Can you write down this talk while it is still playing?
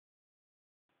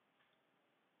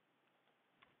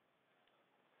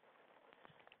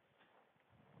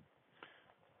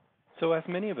So as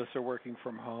many of us are working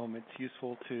from home, it's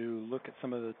useful to look at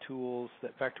some of the tools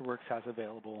that Vectorworks has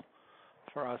available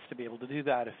for us to be able to do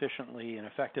that efficiently and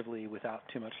effectively without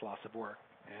too much loss of work.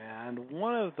 And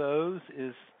one of those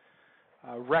is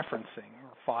referencing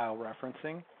or file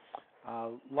referencing.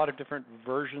 A lot of different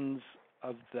versions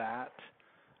of that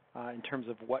in terms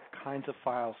of what kinds of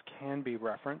files can be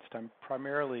referenced. I'm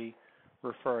primarily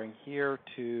referring here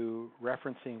to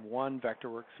referencing one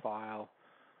Vectorworks file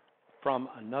from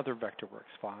another Vectorworks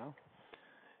file.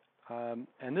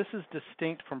 And this is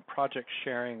distinct from project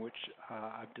sharing, which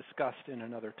I've discussed in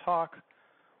another talk,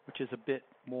 which is a bit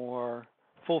more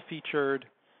full-featured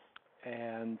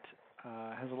and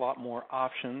has a lot more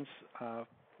options.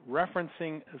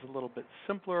 Referencing is a little bit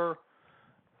simpler,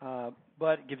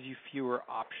 but it gives you fewer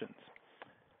options.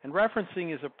 And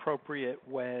referencing is appropriate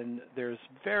when there's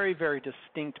very, very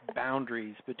distinct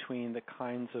boundaries between the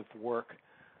kinds of work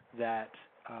that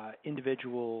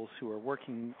individuals who are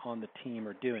working on the team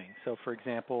are doing. So for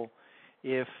example,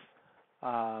 if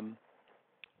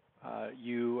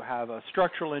you have a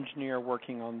structural engineer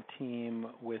working on the team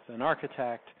with an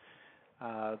architect,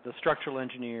 the structural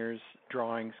engineer's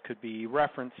drawings could be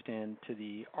referenced into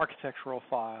the architectural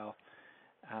file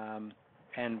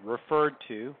and referred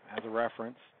to as a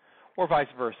reference, or vice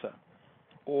versa.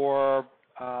 Or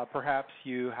perhaps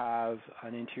you have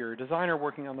an interior designer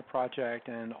working on the project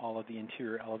and all of the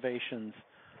interior elevations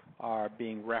are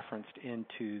being referenced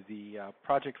into the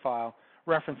project file.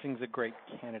 Referencing is a great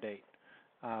candidate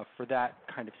for that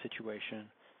kind of situation.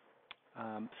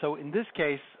 So in this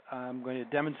case, I'm going to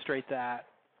demonstrate that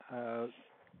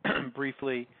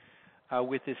briefly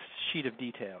with this sheet of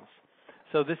details.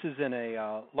 So this is in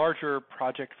a larger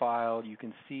project file. You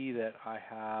can see that I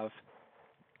have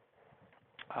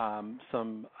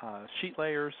some sheet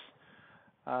layers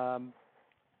over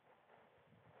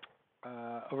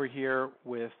here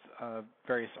with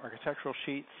various architectural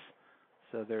sheets.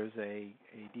 So there's a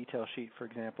detail sheet, for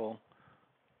example.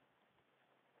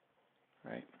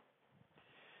 Right.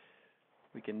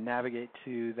 We can navigate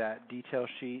to that detail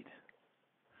sheet.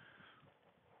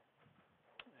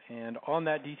 And on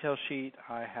that detail sheet,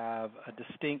 I have a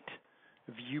distinct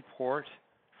viewport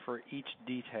for each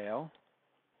detail.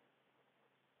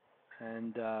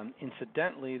 And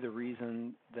incidentally, the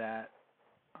reason that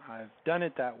I've done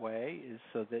it that way is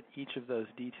so that each of those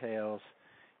details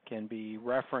can be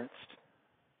referenced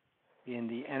in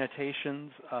the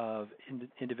annotations of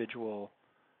individual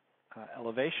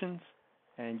elevations.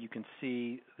 And you can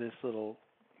see this little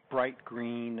bright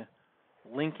green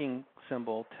linking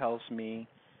symbol tells me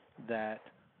that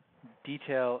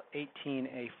detail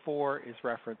 18A4 is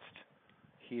referenced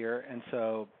here. And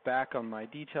so back on my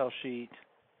detail sheet,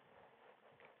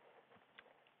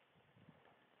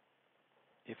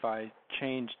 if I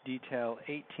change detail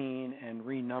 18 and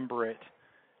renumber it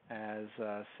as,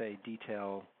 say,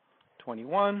 detail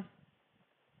 21,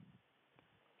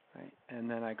 right, and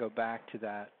then I go back to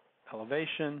that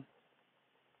elevation,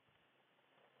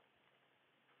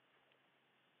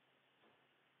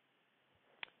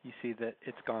 you see that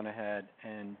it's gone ahead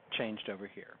and changed over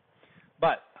here.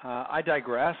 But I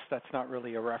digress. That's not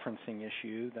really a referencing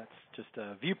issue. That's just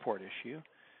a viewport issue.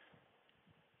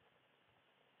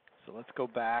 So let's go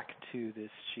back to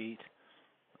this sheet.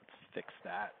 Let's fix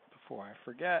that before I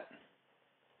forget.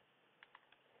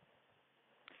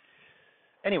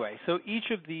 Anyway, so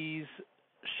each of these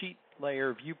sheet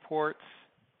layer viewports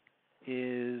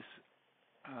is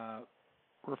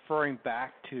referring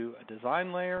back to a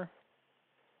design layer,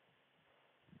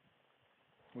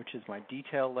 which is my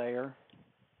detail layer.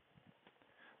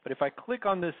 But if I click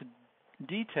on this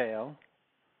detail,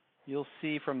 you'll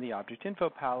see from the Object Info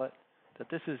palette that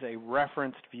this is a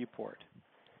referenced viewport.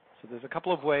 So there's a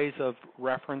couple of ways of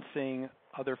referencing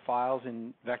other files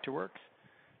in Vectorworks.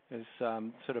 There's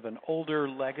sort of an older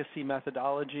legacy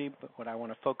methodology, but what I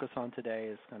want to focus on today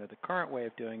is kind of the current way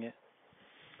of doing it,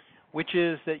 which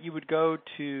is that you would go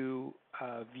to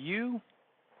View,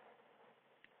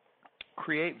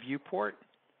 Create Viewport.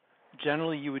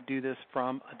 Generally, you would do this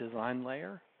from a design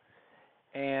layer.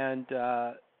 And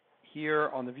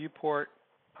here on the viewport,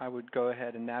 I would go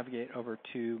ahead and navigate over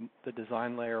to the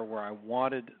design layer where I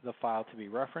wanted the file to be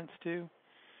referenced to.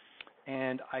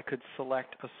 And I could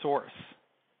select a source.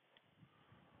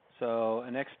 So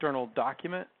an external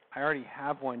document, I already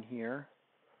have one here.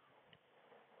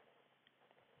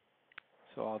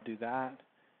 So I'll do that.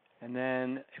 And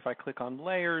then if I click on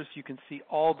layers, you can see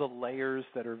all the layers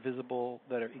that are visible,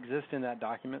 that exist in that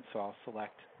document. So I'll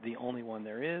select the only one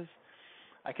there is.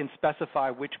 I can specify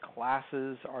which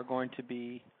classes are going to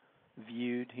be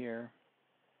viewed here.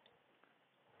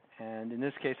 And in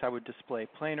this case, I would display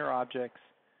planar objects.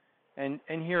 And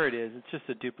here it is. It's just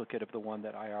a duplicate of the one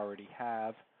that I already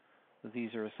have.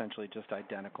 These are essentially just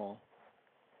identical.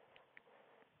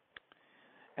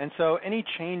 And so any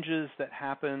changes that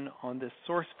happen on this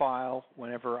source file,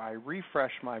 whenever I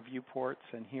refresh my viewports,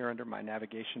 and here under my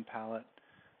navigation palette,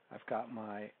 I've got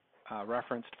my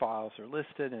referenced files are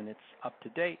listed and it's up to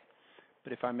date.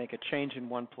 But if I make a change in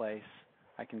one place,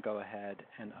 I can go ahead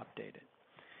and update it.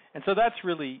 And so that's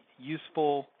really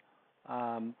useful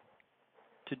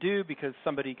to do, because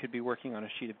somebody could be working on a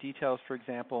sheet of details, for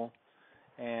example,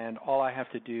 and all I have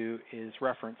to do is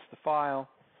reference the file,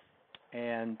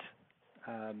 and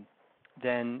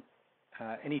then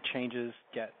any changes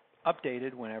get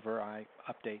updated whenever I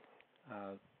update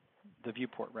the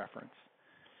viewport reference.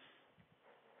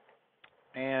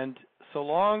 And so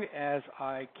long as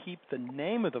I keep the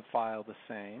name of the file the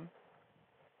same,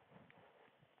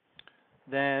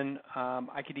 then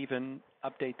I could even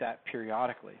update that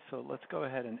periodically. So let's go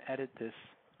ahead and edit this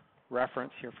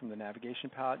reference here from the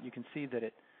navigation palette. You can see that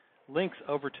it links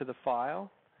over to the file.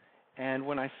 And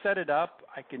when I set it up,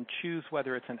 I can choose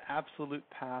whether it's an absolute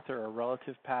path or a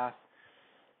relative path.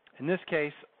 In this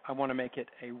case, I want to make it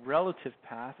a relative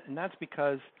path, and that's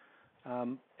because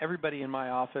everybody in my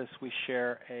office, we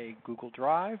share a Google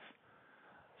Drive.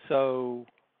 So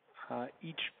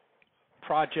each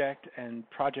project and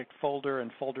project folder and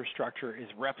folder structure is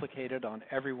replicated on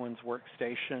everyone's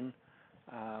workstation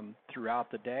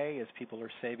throughout the day as people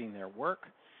are saving their work.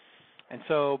 And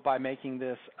so by making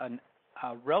this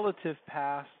a relative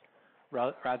path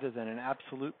rather than an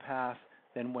absolute path,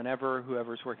 then whenever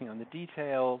whoever's working on the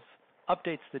details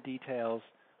updates the details,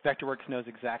 Vectorworks knows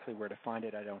exactly where to find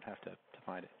it. I don't have to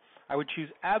find it. I would choose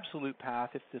absolute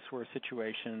path if this were a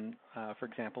situation, for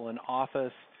example, an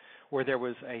office where there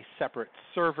was a separate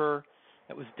server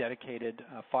that was dedicated,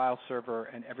 a file server,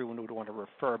 and everyone would want to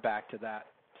refer back to that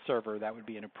server. That would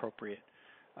be an appropriate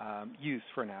use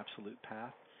for an absolute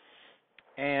path.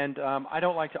 And I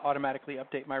don't like to automatically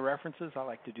update my references. I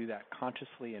like to do that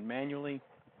consciously and manually.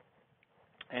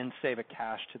 And save a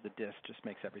cache to the disk just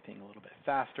makes everything a little bit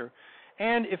faster.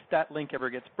 And if that link ever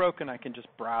gets broken, I can just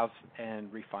browse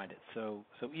and re-find it. So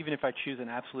even if I choose an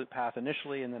absolute path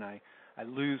initially and then I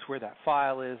lose where that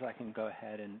file is, I can go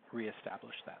ahead and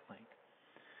reestablish that link.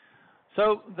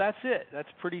 So that's it. That's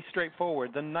pretty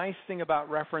straightforward. The nice thing about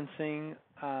referencing,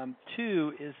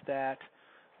 too, is that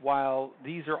while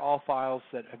these are all files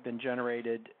that have been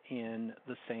generated in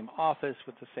the same office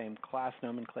with the same class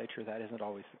nomenclature, that isn't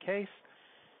always the case.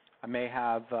 I may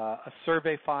have a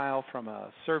survey file from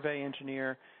a survey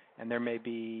engineer, and there may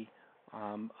be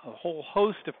a whole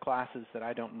host of classes that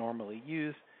I don't normally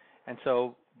use. And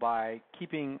so by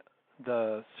keeping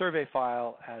the survey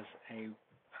file as a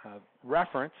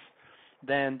reference,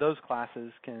 then those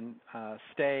classes can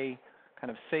stay kind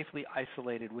of safely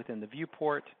isolated within the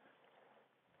viewport,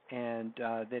 and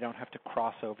they don't have to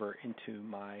cross over into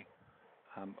my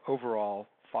overall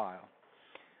file.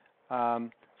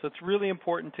 So it's really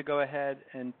important to go ahead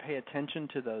and pay attention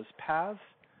to those paths.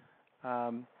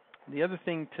 The other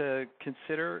thing to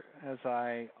consider, as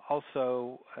I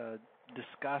also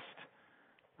discussed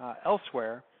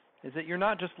elsewhere, is that you're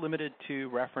not just limited to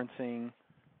referencing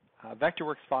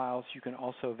Vectorworks files. You can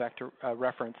also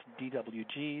reference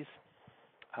DWGs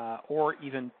or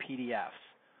even PDFs.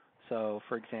 So,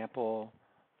 for example,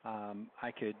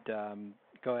 I could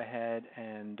go ahead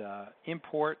and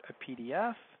import a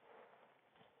PDF.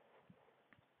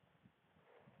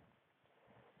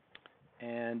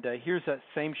 And here's that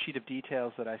same sheet of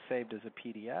details that I saved as a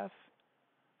PDF.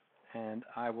 And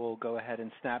I will go ahead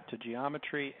and snap to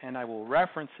geometry, and I will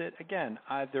reference it, again,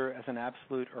 either as an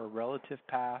absolute or relative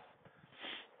path.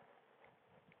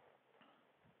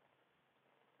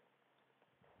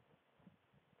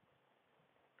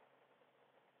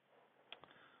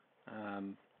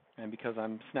 And because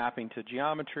I'm snapping to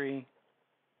geometry,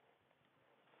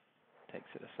 it takes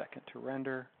it a second to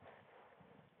render.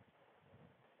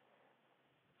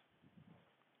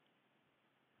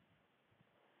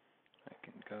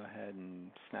 Go ahead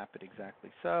and snap it exactly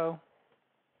so.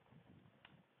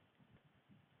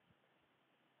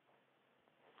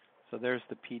 So there's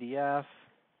the PDF.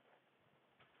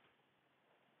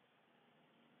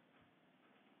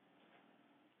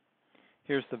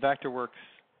 Here's the Vectorworks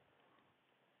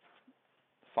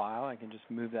file. I can just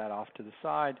move that off to the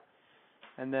side.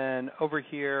 And then over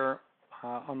here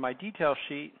on my detail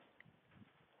sheet,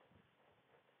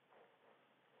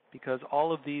 because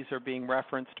all of these are being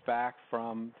referenced back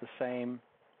from the same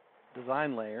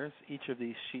design layers, each of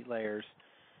these sheet layers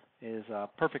is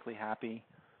perfectly happy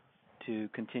to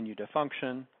continue to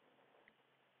function,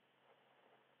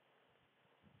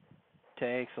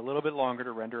 takes a little bit longer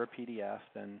to render a PDF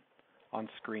than on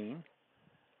screen.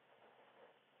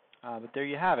 But there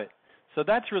you have it. So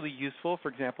that's really useful. For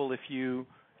example, if you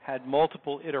had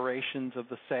multiple iterations of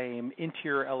the same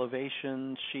interior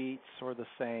elevation sheets or the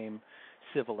same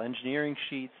civil engineering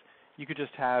sheets, you could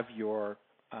just have your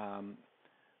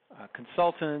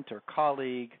consultant or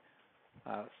colleague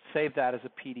save that as a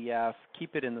PDF,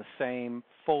 keep it in the same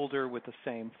folder with the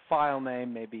same file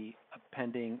name, maybe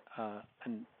appending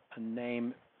a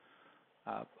name,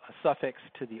 a suffix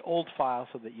to the old file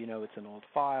so that you know it's an old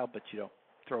file, but you don't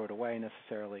throw it away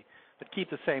necessarily. But keep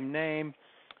the same name,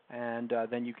 and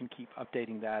then you can keep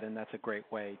updating that, and that's a great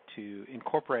way to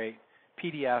incorporate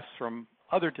PDFs from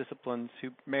other disciplines who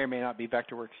may or may not be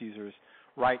Vectorworks users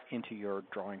right into your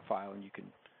drawing file, and you can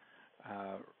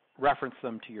reference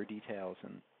them to your details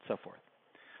and so forth.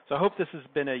 So I hope this has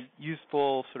been a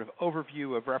useful sort of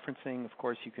overview of referencing. Of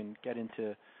course, you can get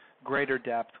into greater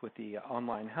depth with the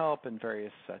online help and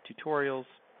various tutorials.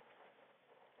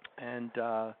 And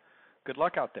good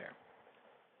luck out there.